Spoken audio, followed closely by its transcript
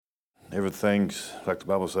everything's, like the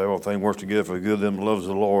Bible says, everything works together for the good of them that loves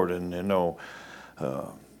the Lord. And,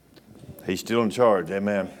 He's still in charge.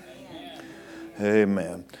 Amen.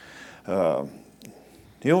 Amen. I've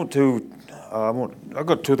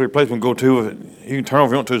got 2 or 3 places we can go to. You can turn over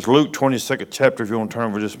if you want to. It's Luke 22nd chapter if you want to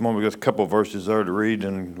turn over just a moment. We've got a couple of verses there to read,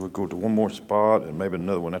 and we'll go to one more spot and maybe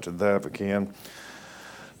another one after that if we can.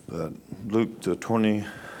 But Luke, the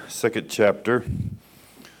 22nd chapter.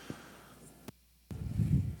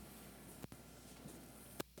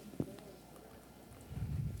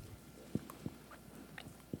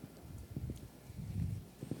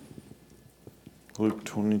 Luke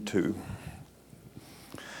 22.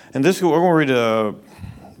 And this, we're going to read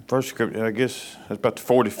first scripture, I guess it's about the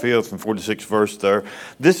 45th and 46th verse there.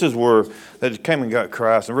 This is where they came and got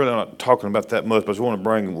Christ. I'm really not talking about that much, but I just want to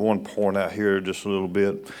bring one point out here just a little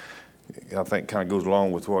bit. I think kind of goes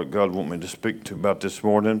along with what God wants me to speak to about this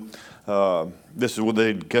morning. This is where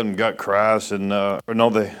they come and got Christ, and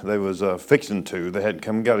they was fixing to. They hadn't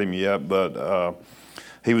come and got him yet, but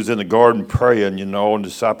he was in the garden praying, and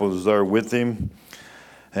disciples was there with him.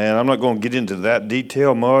 And I'm not going to get into that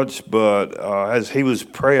detail much, but as he was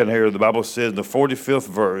praying here, the Bible says in the 45th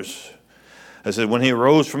verse, it said, when he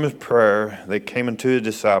arose from his prayer, they came unto his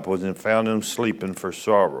disciples and found them sleeping for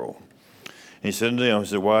sorrow. And he said to them,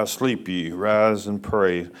 why sleep ye? Rise and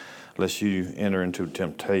pray, lest you enter into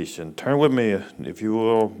temptation. Turn with me, if you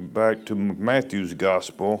will, back to Matthew's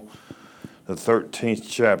Gospel, the 13th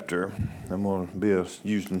chapter. I'm going to be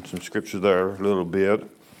using some scripture there a little bit.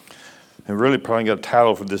 And really probably got a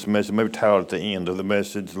title for this message, maybe title at the end of the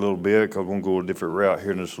message a little bit, because we're going to go a different route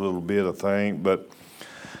here in just a little bit, I think. But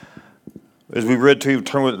as we read to you,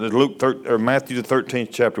 turn with Matthew the 13th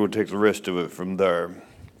chapter, we'll take the rest of it from there.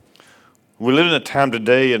 We live in a time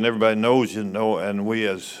today, and everybody knows, and we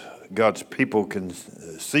as God's people can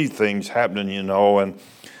see things happening, and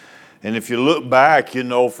if you look back, for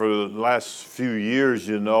the last few years,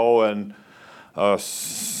 and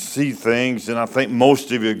see things, and I think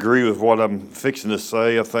most of you agree with what I'm fixing to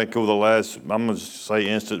say. I think over the last, I'm going to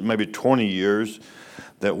say maybe 20 years,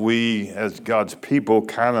 that we as God's people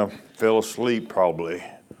kind of fell asleep probably.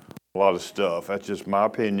 A lot of stuff. That's just my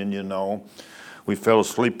opinion, We fell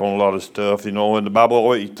asleep on a lot of stuff, in the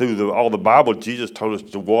Bible, through all the Bible, Jesus told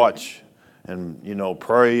us to watch and,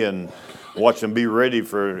 pray and watch and be ready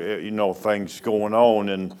for, things going on.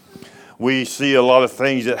 And we see a lot of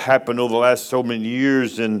things that happened over the last so many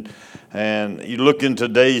years, and you look in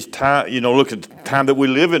today's time, look at the time that we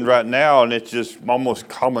live in right now, and it's just almost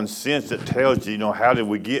common sense that tells you, how did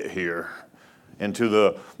we get here?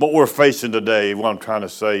 Into what we're facing today. What I'm trying to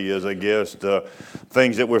say is, I guess, the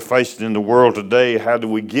things that we're facing in the world today, how do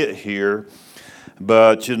we get here?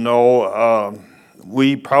 But,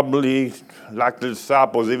 we probably, like the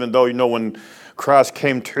disciples, even though, when Christ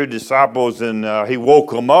came to his disciples and he woke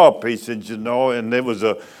them up, he said, and it was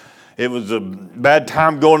a bad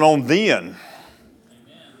time going on then.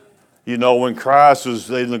 When Christ was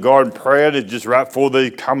in the garden praying, it's just right before they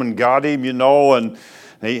come and got him, and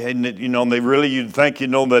they really, you'd think,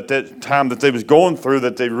 that time that they was going through,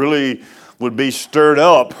 that they really would be stirred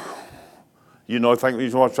up. I think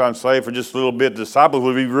that's what I'm trying to say for just a little bit. The disciples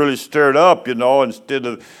would be really stirred up, instead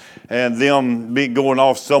of, and them be going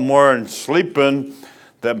off somewhere and sleeping,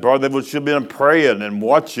 that brother should have been praying and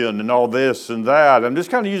watching and all this and that. I'm just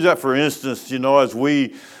kind of use that for instance, as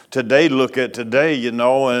we today look at today, and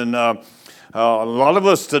a lot of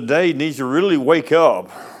us today needs to really wake up.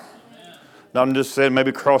 Now, I'm just saying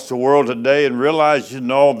maybe across the world today and realize,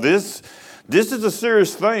 this is a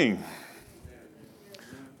serious thing.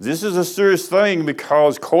 This is a serious thing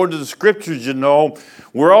because according to the scriptures,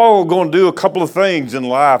 we're all going to do a couple of things in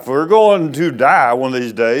life. We're going to die one of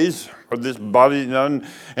these days, or this body, and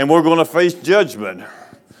we're going to face judgment.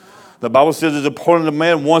 The Bible says it's appointed a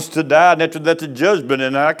man wants to die, and after that the judgment.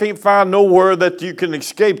 And I can't find nowhere that you can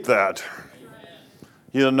escape that.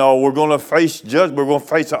 We're going to face judgment. We're going to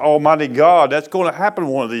face the Almighty God. That's going to happen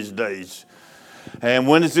one of these days. And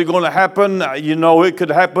when is it going to happen? It could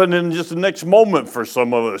happen in just the next moment for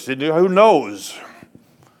some of us. Who knows?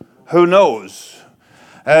 Who knows?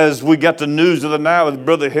 As we got the news of the night with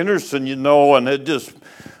Brother Henderson, and it just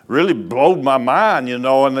really blowed my mind,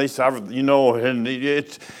 and they said, and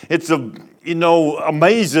it's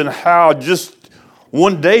amazing how just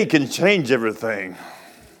one day can change everything.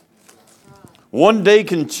 One day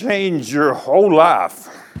can change your whole life.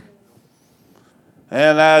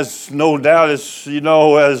 And as no doubt,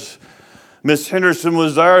 as Miss Henderson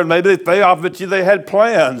was there, and maybe I bet you they had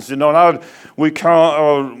plans, And me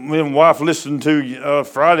and wife listened to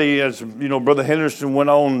Friday as Brother Henderson went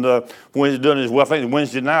on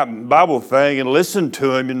Wednesday night Bible thing, and listened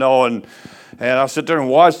to him, and I sit there and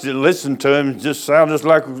watched it, and listened to him. It just sounded just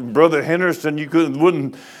like Brother Henderson. You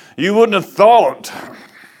wouldn't have thought,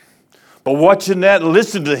 but watching that and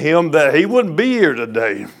listening to him, that he wouldn't be here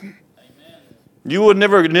today. Amen. You would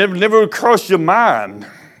never cross your mind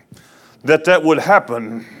that would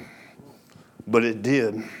happen, but it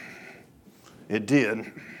did. It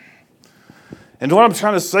did. And what I'm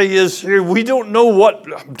trying to say is here, we don't know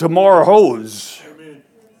what tomorrow holds. Amen.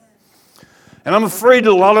 And I'm afraid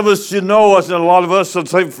a lot of us, and a lot of us, I'd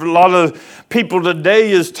say for a lot of people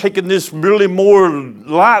today, is taking this really more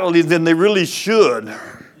lightly than they really should.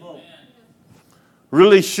 Amen.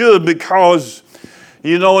 Really should, because,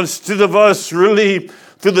 instead of us really,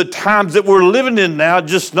 through the times that we're living in now,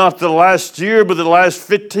 just not the last year, but the last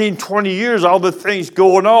 15, 20 years, all the things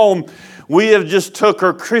going on, we have just took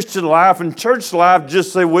our Christian life and church life,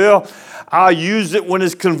 just say, well, I'll use it when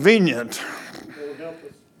it's convenient.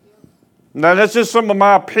 Now, that's just some of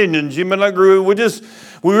my opinions. You may not agree. We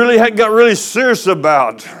really hadn't got really serious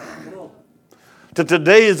about that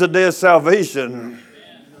today is the day of salvation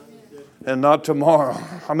and not tomorrow.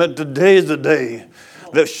 I mean, today is the day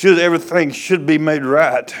that everything should be made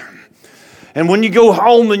right. And when you go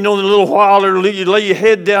home, in a little while, or you lay your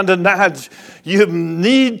head down tonight, you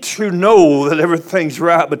need to know that everything's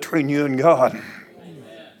right between you and God. Amen.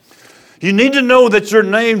 You need to know that your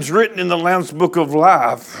name's written in the Lamb's Book of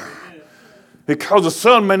Life, because the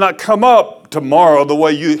sun may not come up tomorrow the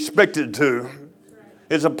way you expect it to.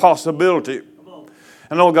 It's a possibility.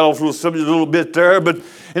 I know I got off the subject a little bit there, but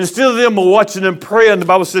instead of them watching and praying, the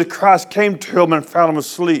Bible says Christ came to them and found them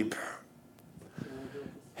asleep.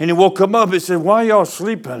 And he woke them up. He said, why are y'all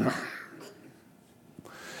sleeping?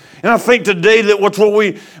 And I think today that what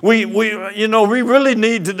we really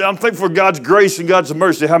need to, I'm thankful for God's grace and God's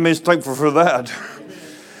mercy. How many is thankful for that?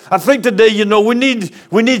 I think today, we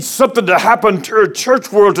need something to happen to our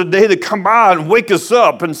church world today to come by and wake us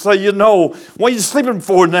up and say, what are you sleeping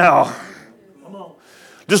for now?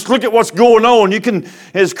 Just look at what's going on. You can,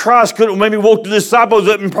 as Christ could have maybe woke the disciples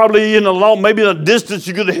up, and probably maybe in a distance,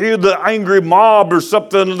 you could hear the angry mob or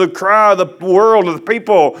something, the cry of the world of the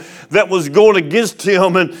people that was going against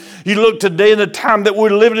him. And you look today in the time that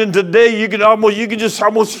we're living in today, you can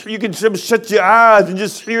shut your eyes and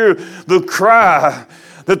just hear the cry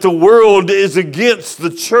that the world is against the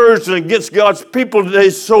church and against God's people today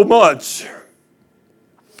so much.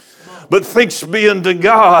 But thanks be unto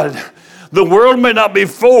God, the world may not be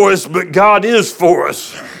for us, but God is for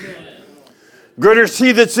us. Greater is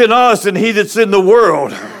he that's in us than he that's in the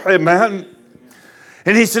world. Amen.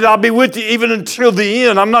 And he said, I'll be with you even until the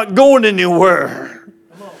end. I'm not going anywhere.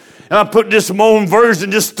 And I put this in my own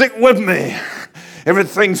version, just stick with me.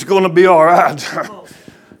 Everything's going to be all right.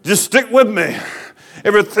 Just stick with me.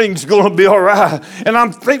 Everything's going to be all right. And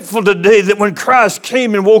I'm thankful today that when Christ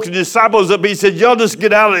came and woke the disciples up, he said, y'all just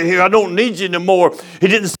get out of here. I don't need you anymore. He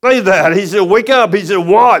didn't say that. He said, wake up. He said,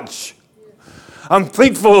 watch. I'm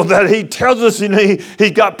thankful that he tells us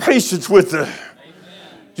he's got patience with us.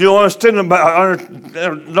 You know what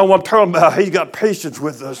I'm talking about? He's got patience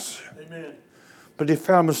with us. Amen. But he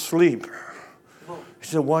found us asleep. He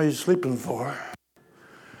said, why are you sleeping for?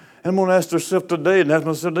 I'm going to ask yourself today, and ask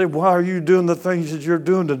myself today, why are you doing the things that you're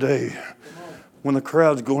doing today when the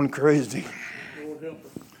crowd's going crazy?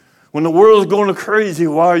 When the world's going crazy,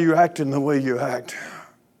 why are you acting the way you act?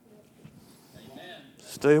 Amen.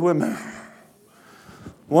 Stay with me.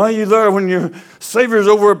 Why are you there when your Savior's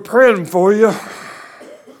over praying for you?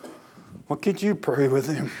 Why can't you pray with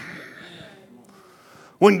him?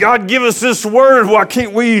 When God gives us this word, why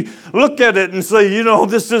can't we look at it and say,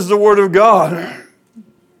 this is the word of God?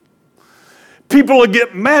 People will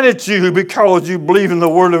get mad at you because you believe in the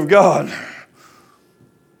Word of God.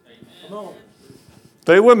 Amen.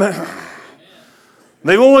 Stay with me.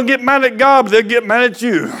 They won't get mad at God, but they'll get mad at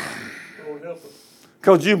you.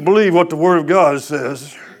 Because you believe what the Word of God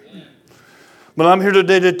says. Amen. But I'm here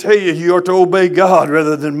today to tell you, you are to obey God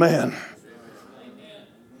rather than man. Amen.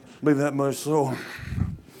 Believe that much so.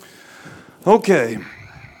 Okay.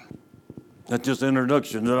 That's just an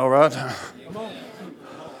introduction. Is that all right?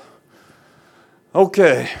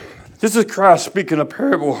 Okay, this is Christ speaking a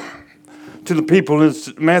parable to the people in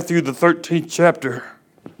Matthew, the 13th chapter,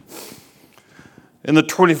 in the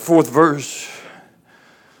 24th verse.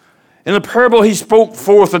 In the parable he spoke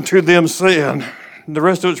forth unto them, saying, the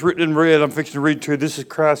rest of it's written in red, I'm fixing to read to you. This is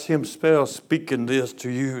Christ himself speaking this to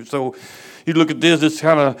you. So you look at this, it's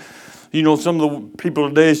kind of, You know, some of the people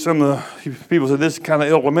today, some of the people say this is kind of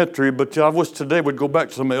elementary, but I wish today would go back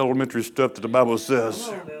to some elementary stuff that the Bible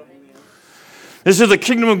says. This is the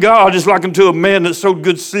kingdom of God is like unto a man that sowed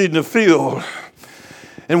good seed in the field.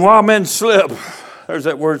 And while men slept, there's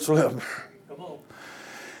that word slept.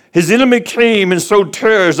 His enemy came and sowed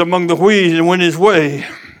tares among the wheat and went his way.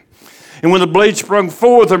 And when the blade sprung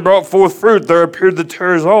forth and brought forth fruit, there appeared the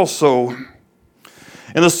tares also.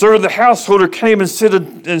 And the servant of the householder came and said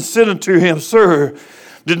unto him, Sir,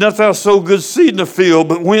 did not thou sow good seed in the field,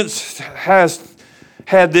 but whence hast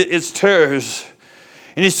had its tares?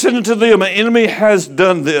 And he said unto them, An enemy has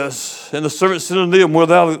done this. And the servant said unto them, Will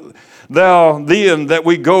thou then that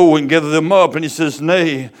we go and gather them up? And he says,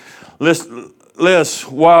 Nay,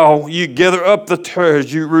 lest while you gather up the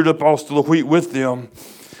tares, you root up also the wheat with them.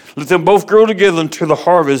 Let them both grow together until the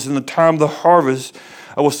harvest. In the time of the harvest,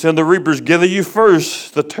 I will send the reapers. Gather you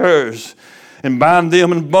first the tares, and bind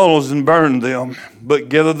them in bundles and burn them. But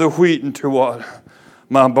gather the wheat into what?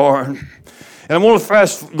 My barn. And I want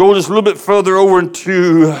to go just a little bit further over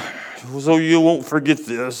into, so you won't forget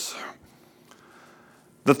this.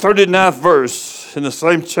 The 39th verse in the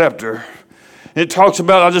same chapter. And it talks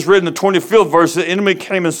about, I just read in the 25th verse, the enemy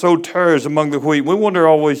came and sowed tares among the wheat. We wonder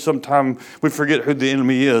always, sometimes we forget who the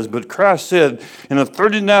enemy is. But Christ said in the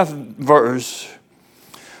 39th verse,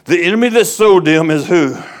 the enemy that sowed them is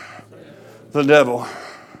who? The devil.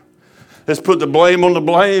 Let's put the blame on the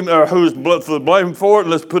blame, or who's for the blame for it,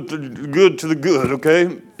 and let's put the good to the good,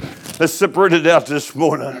 okay? Let's separate it out this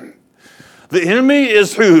morning. The enemy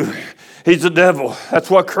is who? He's the devil. That's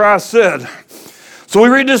what Christ said. So we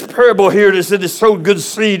read this parable here that said he sowed good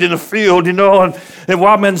seed in the field, you know, and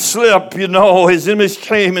while men slept, you know, his enemies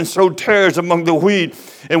came and sowed tares among the wheat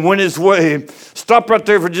and went his way. Stop right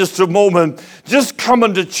there for just a moment. Just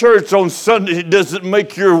coming to church on Sunday doesn't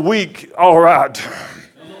make your week all right.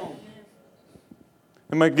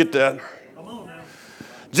 You might get that.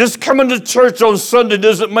 Just coming to church on Sunday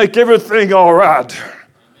doesn't make everything all right.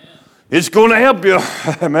 It's going to help you,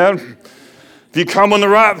 amen. If you come in the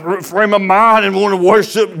right frame of mind and want to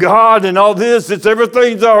worship God and all this,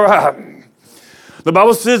 everything's all right. The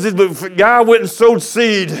Bible says that the guy went and sowed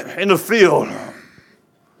seed in the field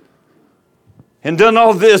and done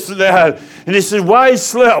all this and that. And he said, while he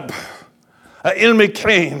slept, an enemy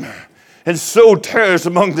came and sowed tares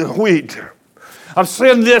among the wheat. I'm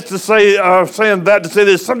saying this to say, saying that to say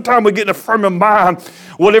this. Sometimes we get in a frame of mind,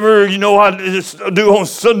 whatever, you know, I just do on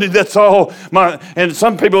Sunday, that's all and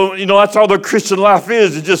some people, you know, that's all their Christian life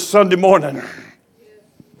is just Sunday morning.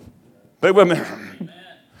 Stay with me.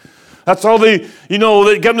 That's all they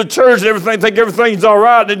come to church and everything, think everything's all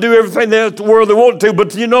right, and they do everything the world they want to,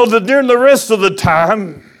 but you know that during the rest of the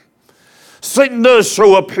time, Satan does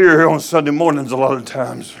show up here on Sunday mornings a lot of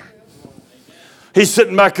times. He's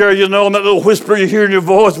sitting back there, you know, and that little whisper you hear in your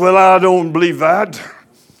voice, well, I don't believe that.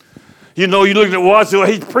 You know, you look at the watch, well,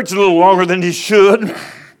 he's preaching a little longer than he should.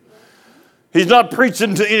 He's not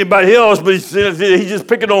preaching to anybody else, but he's just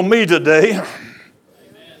picking on me today. Amen.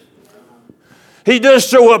 He does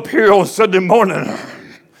show up here on Sunday morning.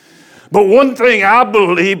 But one thing I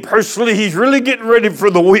believe, personally, he's really getting ready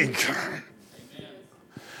for the week.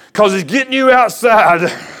 Because he's getting you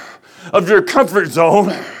outside of your comfort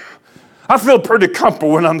zone. I feel pretty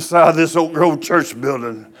comfortable when I'm inside this Oak Grove church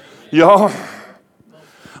building. Y'all,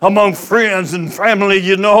 among friends and family,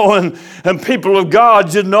 you know, and people of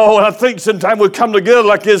God, you know, and I think sometimes we come together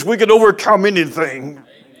like this, we can overcome anything.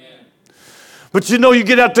 Amen. But you know, you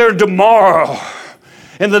get out there tomorrow,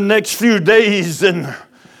 in the next few days, and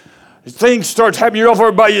things start happening, you're off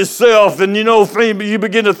there by yourself, and you know, you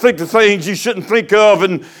begin to think of things you shouldn't think of,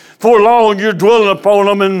 and for long you're dwelling upon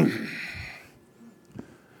them, and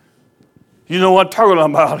you know what I'm talking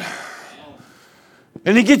about.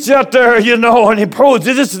 And he gets you out there, you know, and he proves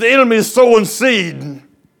this is the enemy sowing seed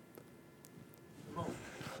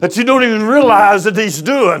that you don't even realize that he's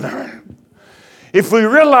doing. If we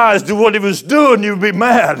realized what he was doing, you'd be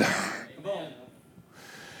mad.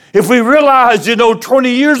 If we realized, you know, 20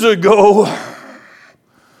 years ago,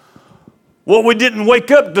 what we didn't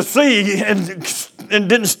wake up to see and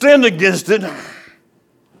didn't stand against it,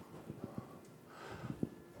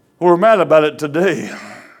 we're mad about it today.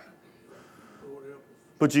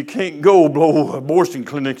 But you can't go blow abortion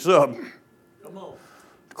clinics up.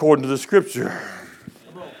 According to the scripture.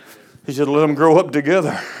 He said, let them grow up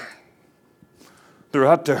together. They're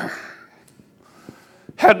out there.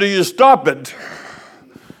 How do you stop it?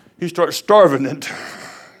 You start starving it.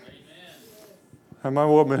 Am I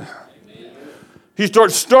woman? You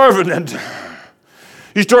start starving it.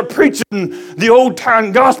 You start preaching the old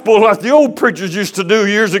time gospel like the old preachers used to do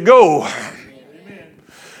years ago.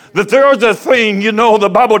 That there is a thing,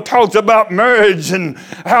 the Bible talks about marriage and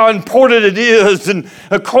how important it is. And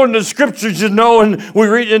according to scriptures, and we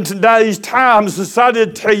read in today's times, society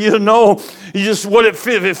will tell you, you just what it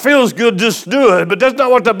feels. If it feels good, just do it. But that's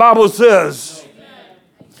not what the Bible says.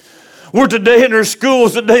 We're today in our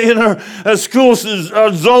schools, today in our schools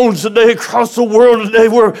zones, today across the world, today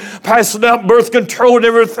we're passing out birth control and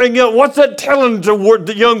everything else. What's that telling to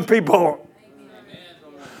the young people?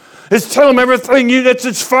 It's telling them everything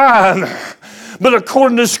it's fine. But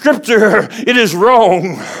according to Scripture, it is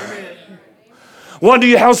wrong. Why do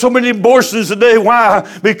you have so many abortions today? Why?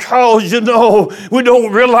 Because, we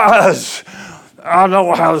don't realize, I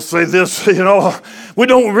know how to say this, we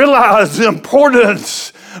don't realize the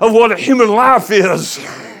importance of what a human life is.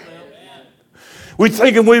 We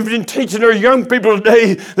think, and we've been teaching our young people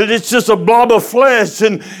today, that it's just a blob of flesh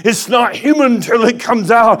and it's not human until it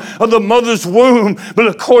comes out of the mother's womb. But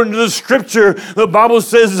according to the scripture, the Bible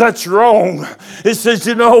says that's wrong. It says,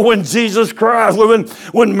 when Jesus Christ,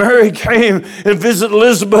 when Mary came and visited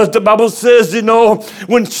Elizabeth, the Bible says,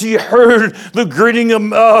 when she heard the greeting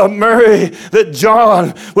of Mary, that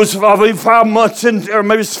John was 5 months or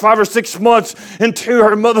maybe 5 or 6 months into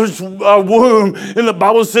her mother's womb. And the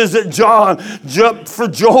Bible says that John jumped for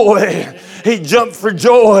joy. He jumped for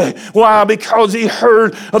joy. Why? Because he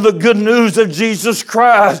heard of the good news of Jesus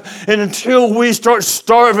Christ. And until we start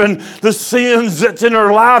starving the sins that's in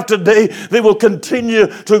our life today, they will continue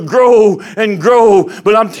to grow and grow.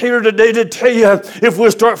 But I'm here today to tell you, if we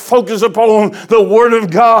start focusing upon the Word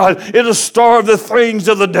of God, it'll starve the things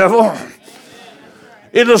of the devil.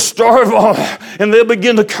 It'll starve them, and they'll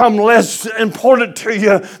begin to come less important to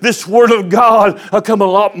you. This Word of God will come a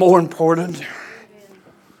lot more important.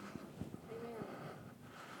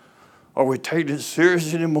 Are we taking it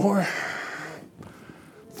serious anymore?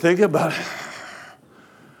 Think about it.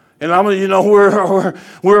 And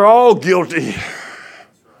we're all guilty.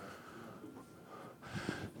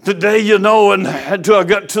 Today, and until I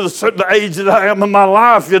got to the certain age that I am in my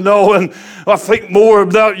life, and I think more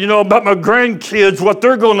about my grandkids, what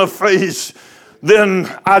they're going to face than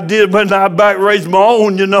I did when I raised my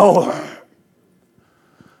own,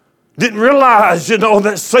 Didn't realize,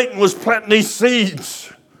 that Satan was planting these seeds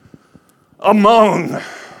among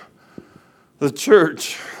the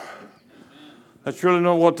church. That's really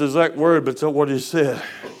not what the exact word, but that's what he said.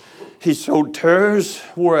 He sowed tares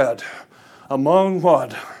where at? Among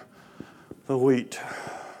what? The wheat.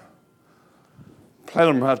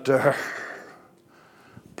 Plant them right there.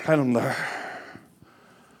 Plant them there.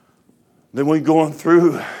 Then we going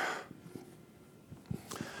through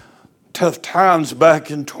tough times back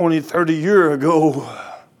in 20, 30 years ago.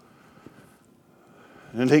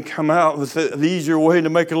 And they come out with the easier way to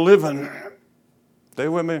make a living. Stay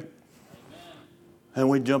with me. And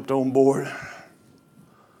we jumped on board.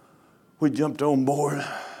 We jumped on board.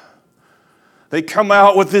 They come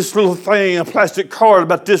out with this little thing, a plastic card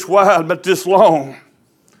about this wide, about this long.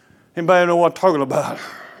 Anybody know what I'm talking about?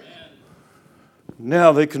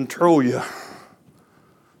 Now they control you.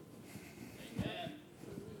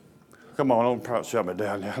 Come on, don't shut me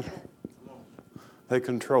down now. They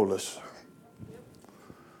control us.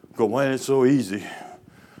 Go, man, it's so easy. You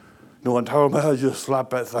know what I'm talking about? Just slap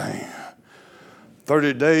that thing.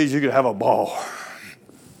 30 days, you can have a ball.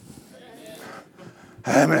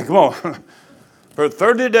 Amen. Come on. For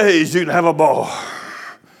 30 days, you can have a ball.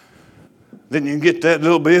 Then you can get that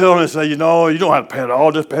little bill and say, you don't have to pay it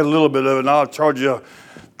all. Just pay a little bit of it, and I'll charge you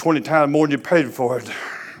 20 times more than you paid for it.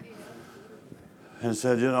 And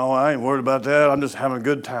said, I ain't worried about that. I'm just having a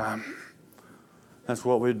good time. That's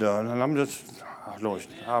what we've done. And I'm just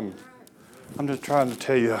trying to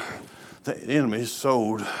tell you, the enemy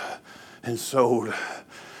sold and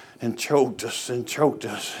choked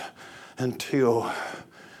us until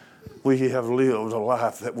we have lived a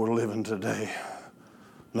life that we're living today.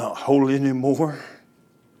 Not holy anymore.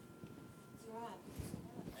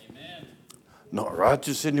 Amen. Not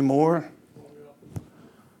righteous anymore.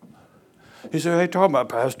 He said, hey, talking about,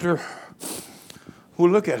 Pastor. Well,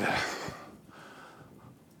 look at it.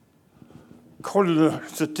 According to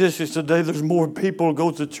statistics today, there's more people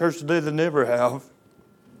go to church today than ever have.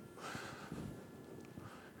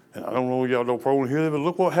 And I don't know, y'all don't probably hear that, but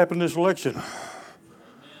look what happened this election.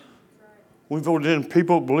 We voted in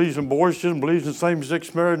people who believe in abortion, believe in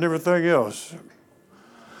same-sex marriage and everything else.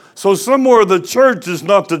 So somewhere the church is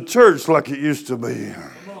not the church like it used to be.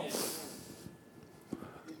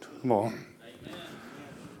 Come on.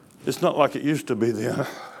 It's not like it used to be then.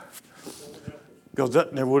 Because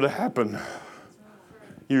that never would have happened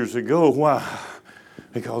years ago. Why?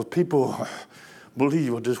 Because people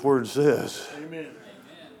believe what this word says. Amen.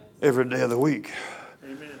 Every day of the week.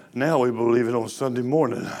 Amen. Now we believe it on Sunday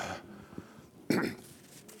morning. And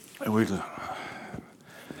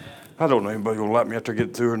I don't know if anybody's going to like me after I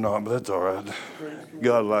get through or not, but that's all right.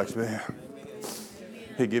 God likes me.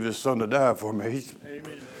 He gave his son to die for me.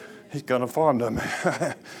 He's kind of fond of me.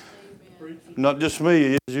 Not just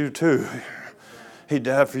me, it's you too. He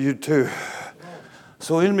died for you too.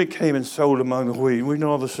 So the enemy came and sowed among the wheat. We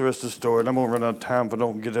know all the rest of the story, and I'm going to run out of time if I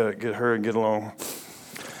don't get her and get along.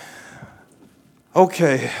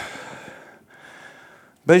 Okay.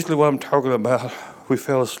 Basically what I'm talking about, we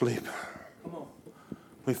fell asleep.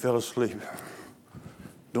 We fell asleep.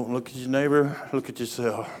 Don't look at your neighbor, look at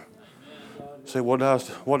yourself. Say, what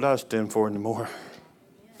do I stand for anymore?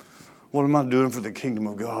 What am I doing for the kingdom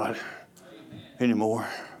of God anymore?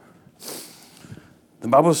 The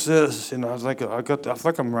Bible says, and I think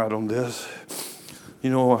I'm right on this. You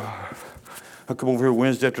know, I come over here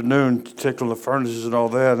Wednesday afternoon to check on the furnaces and all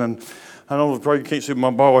that, and I know probably you can't see my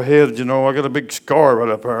bald head. You know, I got a big scar right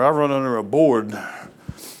up here. I run under a board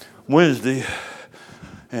Wednesday,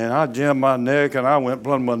 and I jammed my neck, and I went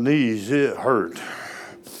plumb my knees. It hurt.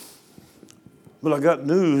 But I got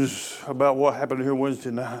news about what happened here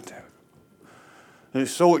Wednesday night. And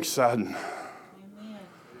it's so exciting. Amen.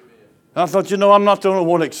 I thought, you know, I'm not the only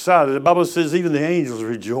one excited. The Bible says even the angels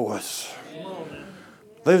rejoice. Amen.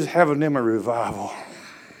 They was having them a revival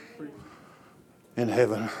in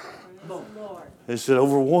heaven. It said,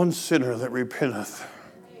 over one sinner that repenteth.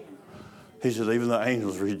 He said, even the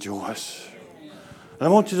angels rejoice. And I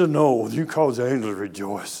want you to know, you cause the angels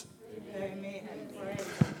rejoice.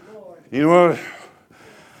 You know what?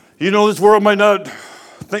 You know, this world may not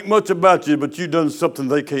think much about you, but you've done something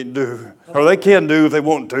they can't do. Or they can do if they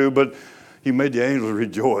want to, but you made the angels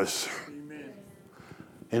rejoice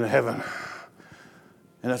in heaven.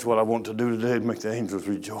 And that's what I want to do today, make the angels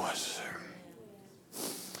rejoice.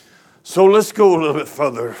 So let's go a little bit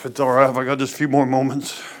further, if it's all right, if I got just a few more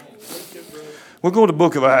moments. We'll go to the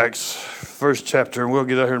book of Acts, first chapter, and we'll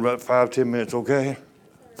get out here in about 5-10 minutes, okay?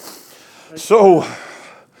 So,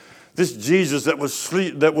 this Jesus that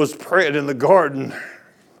was praying in the garden,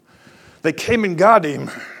 they came and got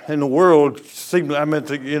him, and the world seemed,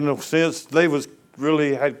 in a sense, they was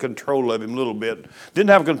really had control of him a little bit. Didn't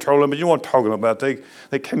have control of him, but you know what I'm talking about.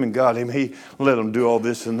 They came and got him. He let them do all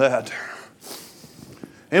this and that.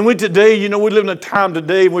 And we today, you know, we live in a time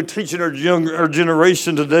today, we're teaching our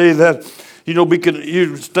generation today that, you know,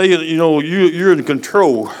 you're in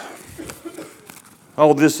control.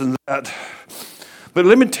 All this and that. But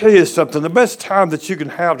let me tell you something. The best time that you can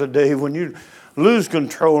have today when you lose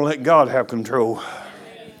control and let God have control.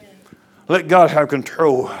 Let God have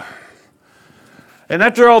control. And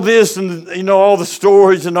after all this and, you know, all the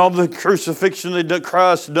stories and all the crucifixion that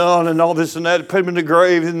Christ done and all this and that, put him in the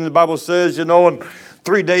grave, and the Bible says, you know, in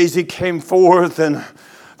 3 days he came forth, and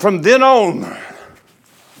from then on,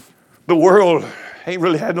 the world ain't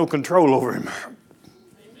really had no control over him.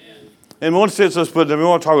 In one sense, let's put them, we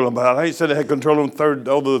want to talk about. I ain't said they had control on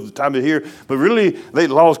all the time of here, but really they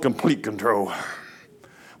lost complete control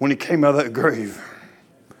when he came out of that grave.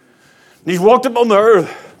 And he's walked up on the earth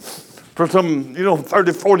for some,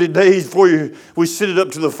 30, 40 days before we sent it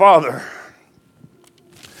up to the Father.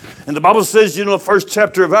 And the Bible says, the first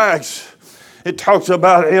chapter of Acts, it talks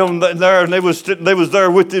about him there, and they was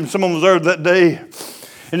there with him. Someone was there that day.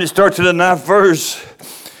 And it starts in the 9th verse.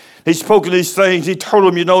 He spoke of these things. He told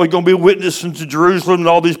them, he's going to be witnessing to Jerusalem and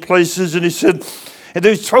all these places. And he said, and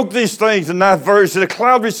they spoke these things in the 9th verse, and a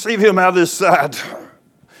cloud received him out of this side.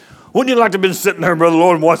 Wouldn't you like to have been sitting there, Brother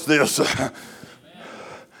Lord, and watch this?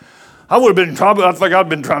 I would have been, I think I'd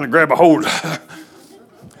been trying to grab a hold.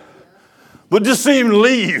 But just see him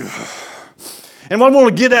leave. And what I want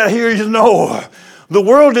to get at here is, the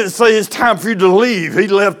world didn't say it's time for you to leave. He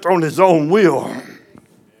left on his own will.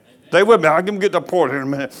 Stay with me. I can get to the point here in a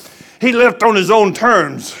minute. He left on his own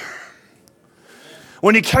terms.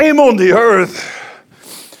 When he came on the earth,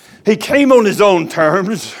 he came on his own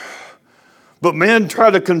terms, but men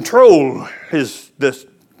tried to control this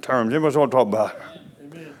terms. Anybody want to talk about it?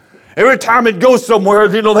 Amen. Every time he'd go somewhere,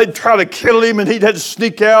 they'd try to kill him, and he'd had to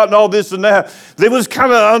sneak out and all this and that. They was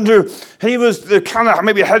kind of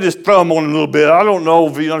maybe had his thumb on him a little bit. I don't know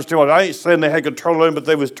if you understand what I ain't saying they had control of him, but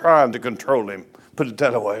they was trying to control him. Put it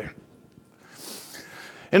that way.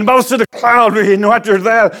 And the Bible said a cloud, after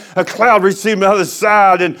that, a cloud received him out of the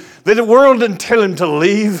side, and the world didn't tell him to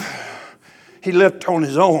leave. He left on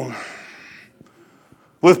his own.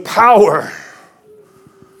 With power.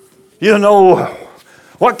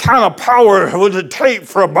 What kind of power would it take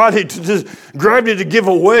for a body to just grab you to give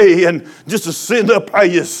away and just to send up by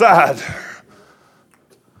your side?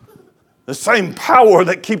 The same power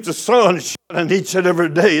that keeps the sun shining each and every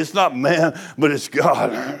day. It's not man, but it's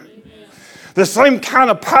God. The same kind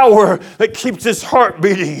of power that keeps his heart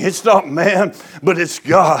beating. It's not man, but it's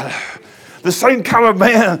God. The same kind of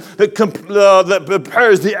man that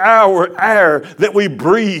prepares the air that we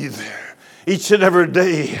breathe each and every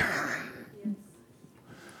day.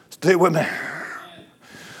 Stay with me.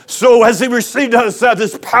 So as he received outside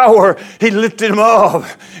this power, he lifted him up.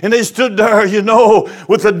 And they stood there,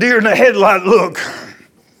 with a deer in the headlight look.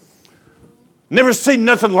 Never seen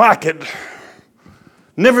nothing like it.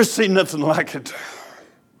 Never seen nothing like it.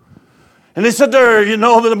 And they said there,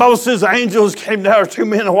 that the Bible says the angels came down, 2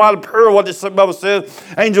 men in a white apparel, what the Bible says,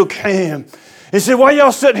 angel came. He said, why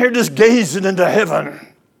y'all sitting here just gazing into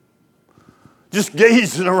heaven? Just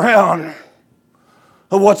gazing around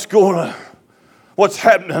at what's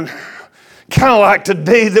happening. Kind of like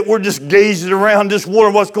today that we're just gazing around, just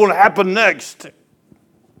wondering what's going to happen next.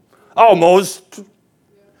 Almost.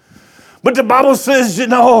 But the Bible says,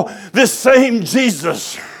 this same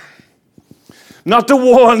Jesus, not the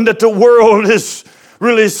one that the world is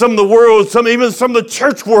really, some of the world, even some of the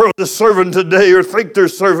church world is serving today or think they're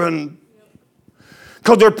serving.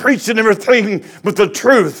 Because they're preaching everything but the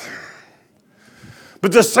truth.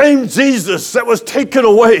 But the same Jesus that was taken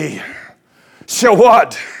away shall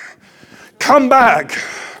what? Come back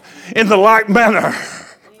in the like manner.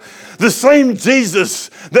 The same Jesus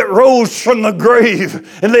that rose from the grave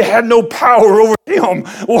and they had no power over him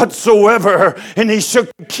whatsoever. And he shook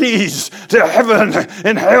the keys to heaven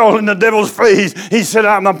and hell in the devil's face. He said,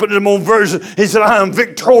 I'm putting him on version. He said, I am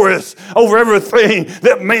victorious over everything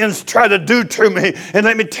that man's tried to do to me. And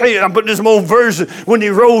let me tell you, I'm putting this on version. When he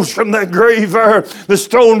rose from that grave there, the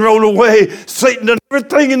stone rolled away. Satan did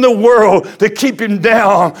everything in the world to keep him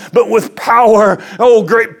down. But with power,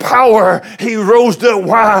 great power, he rose up.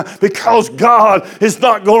 Why? Because God is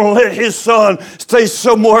not going to let his son stay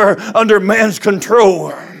somewhere under man's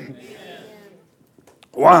control.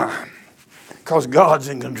 Why? Because God's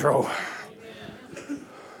in control.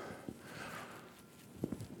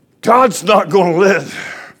 God's not going to let,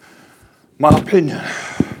 my opinion,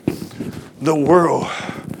 the world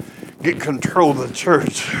get control of the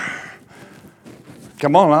church.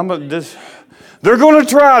 Come on, they're going to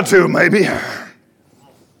try to, maybe.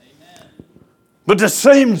 But the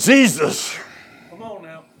same Jesus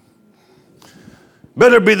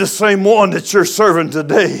better be the same one that you're serving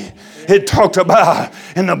today. It talked about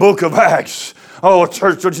in the book of Acts. Oh,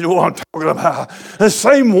 church, don't you know what I'm talking about? The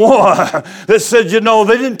same one that said, they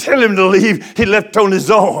didn't tell him to leave. He left on his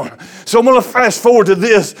own. So I'm going to fast forward to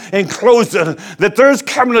this and close it. That there's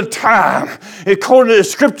coming a time, according to the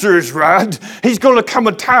scriptures, right? He's going to come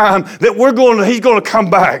a time that he's going to come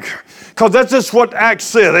back. Because that's just what Acts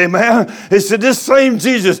said, amen? It said this same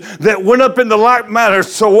Jesus that went up in the like manner,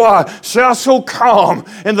 so what? Shall so come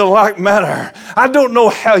in the like manner. I don't know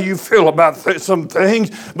how you feel about some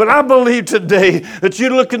things, but I believe today that you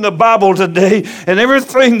look in the Bible today and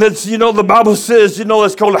everything that's, the Bible says,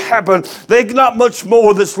 that's going to happen, there's not much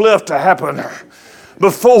more that's left to happen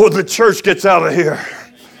before the church gets out of here.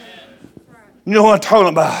 You know what I'm talking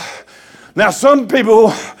about? Now, some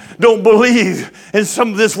people don't believe in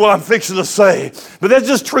some of this, what I'm fixing to say. But that's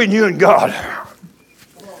just between you and God.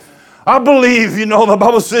 I believe, the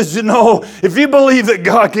Bible says, if you believe that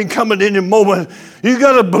God can come at any moment, you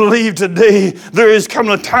got to believe today there is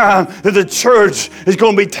coming a time that the church is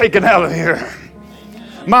going to be taken out of here.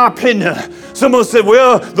 My opinion. Someone said,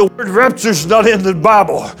 well, the word rapture is not in the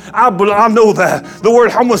Bible. I know that. The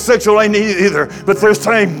word homosexual ain't either. But they're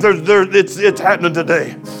saying it's happening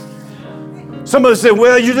today. Somebody said,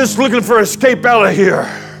 well, you're just looking for escape out of here.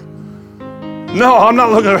 No, I'm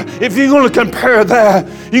not looking. If you're going to compare that,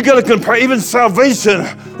 you got to compare. Even salvation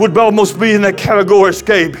would almost be in that category of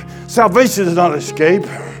escape. Salvation is not escape.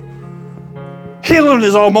 Healing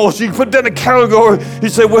is almost, you can put that in a category. You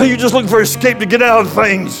say, well, you're just looking for escape to get out of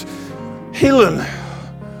things. Healing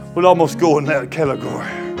would almost go in that category.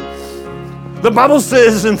 The Bible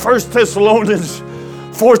says in 1 Thessalonians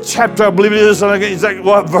 4th chapter, I believe it is, I don't know exactly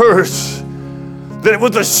what verse, that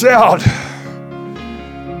with a shout,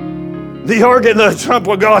 the organ, the trump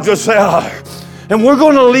of God will sound, and we're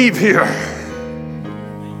going to leave here.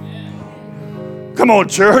 Come on,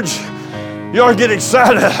 church. You ought to get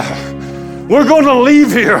excited. We're going to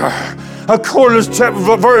leave here. According to this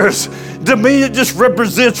chapter verse, to me it just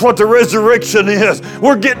represents what the resurrection is.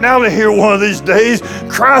 We're getting out of here one of these days.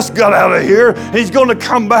 Christ got out of here. He's going to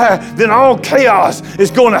come back. Then all chaos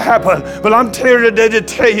is going to happen. But I'm here today to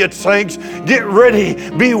tell you, saints, get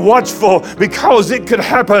ready. Be watchful because it could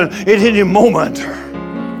happen at any moment.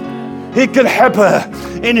 It could happen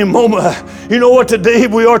any moment. You know what? Today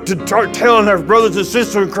we are to start telling our brothers and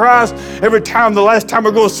sisters in Christ every time, the last time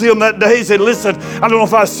we're going to see them that day, say, listen, I don't know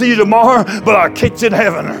if I see you tomorrow, but I'll catch you in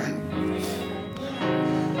heaven.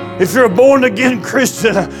 If you're a born-again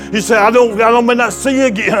Christian, you say, I may not see you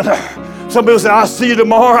again. Some people say, I'll see you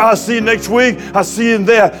tomorrow, I'll see you next week, I'll see you in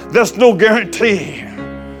there. That's no guarantee.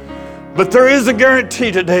 But there is a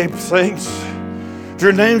guarantee today, saints. If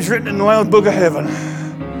your name's written in the Lamb's Book of Heaven,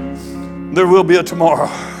 there will be a tomorrow.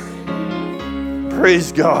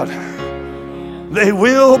 Praise God. There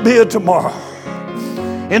will be a tomorrow.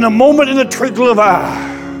 In a moment, in a twinkle of an eye,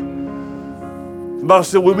 the Bible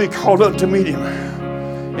said we'll be called up to meet him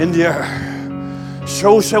in the air.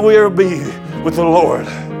 So shall we ever be with the Lord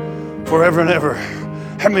forever and ever.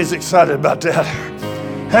 How many's excited about that?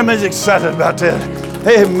 How many's excited about that?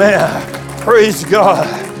 Amen. Praise God.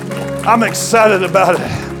 I'm excited about it.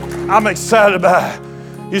 I'm excited about it.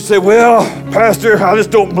 You say, well, Pastor, I just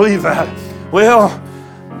don't believe that. Well,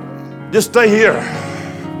 just stay here.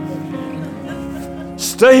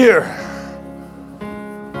 Stay here.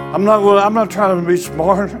 I'm not trying to be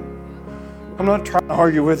smart. I'm not trying to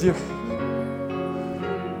argue with you.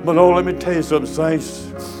 But oh, let me tell you something, saints.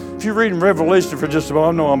 If you read in Revelation for just a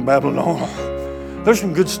moment, I know I'm babbling on. There's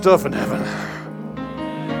some good stuff in heaven.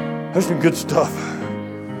 There's some good stuff.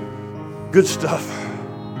 Good stuff.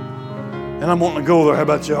 And I'm wanting to go there. How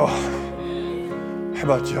about y'all? How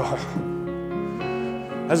about y'all?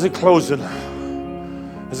 As it closing,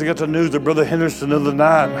 as I got the news of Brother Henderson the other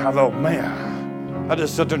night, I thought, man, I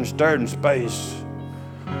just sat there and stared in space.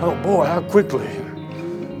 I thought, boy, how quickly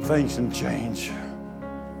things can change.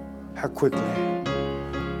 How quickly.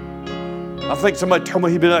 I think somebody told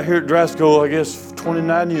me he'd been out here at Drasco, I guess,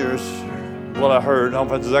 29 years. What I heard. I don't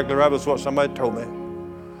know if that's exactly right, but that's what somebody told me.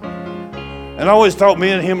 And I always thought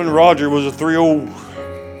me and him and Roger was the three old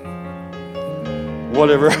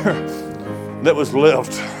whatever that was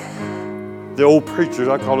left. The old preachers,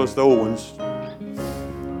 I call us the old ones.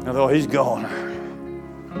 I thought, he's gone.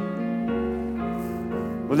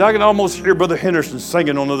 But I can almost hear Brother Henderson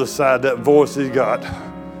singing on the other side, that voice he's got.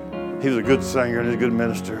 He was a good singer and he's a good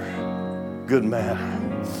minister, good man.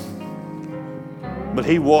 But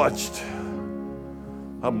he watched,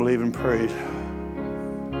 I believe, and prayed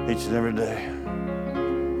each and every day.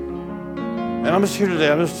 And I'm just here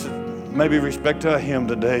today, I'm just maybe respect to him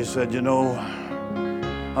today, said, you know,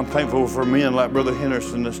 I'm thankful for men like Brother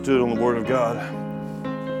Henderson that stood on the Word of God.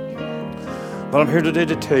 But I'm here today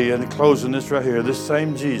to tell you, and closing this right here, this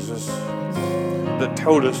same Jesus that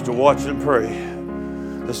told us to watch and pray,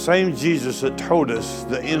 the same Jesus that told us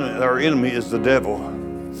our enemy is the devil,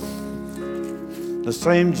 the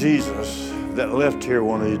same Jesus that left here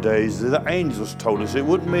one of these days, the angels told us, it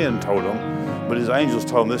wasn't men told them, but his angels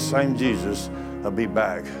told them this same Jesus will be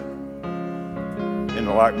back in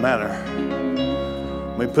the like manner.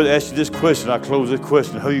 Let me ask you this question, I close this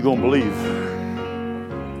question, who are you going to believe?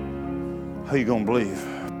 Who are you going to believe?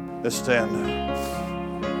 Let's stand.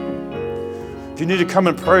 If you need to come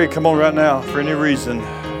and pray, come on right now for any reason.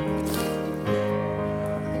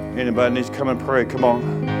 Anybody needs to come and pray, come on.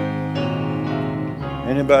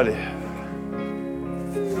 Anybody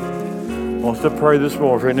wants to pray this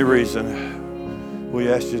morning for any reason,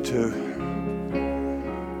 we ask you to.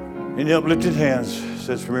 Any uplifted hands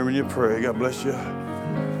says, remember you pray. God bless you.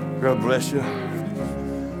 God bless you.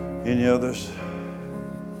 Any others?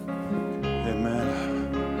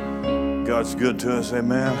 Amen. God's good to us.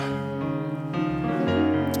 Amen.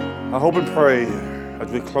 I hope and pray as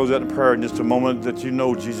we close out the prayer in just a moment that you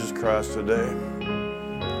know Jesus Christ today.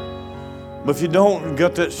 But if you don't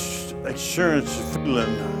get that assurance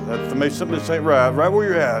feeling that maybe something that's ain't right where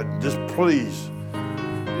you're at, just please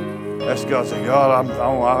ask God, say, God,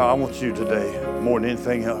 I want you today more than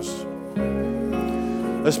anything else.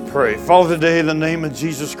 Let's pray. Father, today in the name of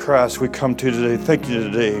Jesus Christ, we come to you today. Thank you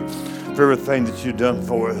today for everything that you've done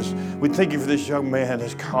for us. We thank you for this young man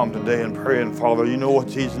that's come today and praying, Father. You know what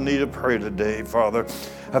he's in need of prayer today, Father.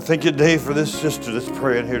 I thank you today for this sister that's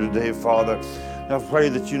praying here today, Father. And I pray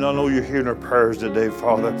that you not only you're hearing her prayers today,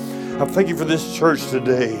 Father. I thank you for this church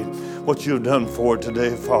today, what you have done for it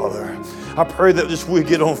today, Father. I pray that this week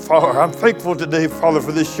get on fire. I'm thankful today, Father,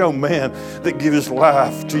 for this young man that gave his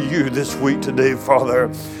life to you this week today, Father.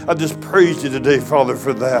 I just praise you today, Father,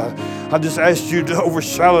 for that. I just ask you to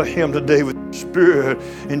overshadow him today with your Spirit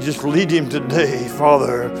and just lead him today,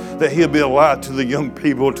 Father, that he'll be a light to the young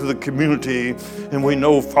people, to the community. And we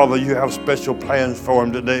know, Father, you have special plans for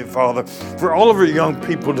him today, Father. For all of our young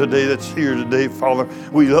people today that's here today, Father,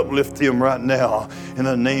 we uplift them right now in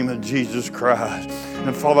the name of Jesus Christ.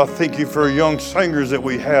 And Father, I thank you for young singers that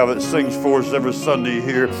we have that sings for us every Sunday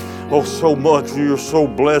here. Oh, so much. You're so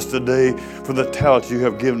blessed today for the talent you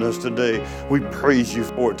have given us today. We praise you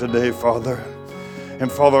for it today, Father.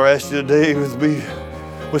 And Father, I ask you today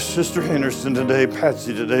with Sister Henderson today,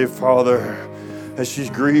 Patsy today, Father, as she's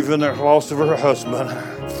grieving the loss of her husband.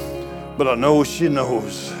 But I know she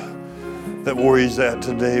knows that where he's at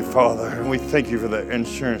today, Father. And we thank you for that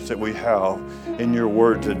insurance that we have in your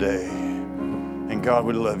word today. And God,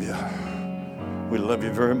 we love you. We love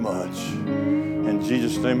you very much. In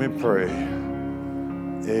Jesus' name we pray.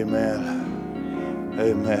 Amen.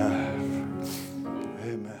 Amen.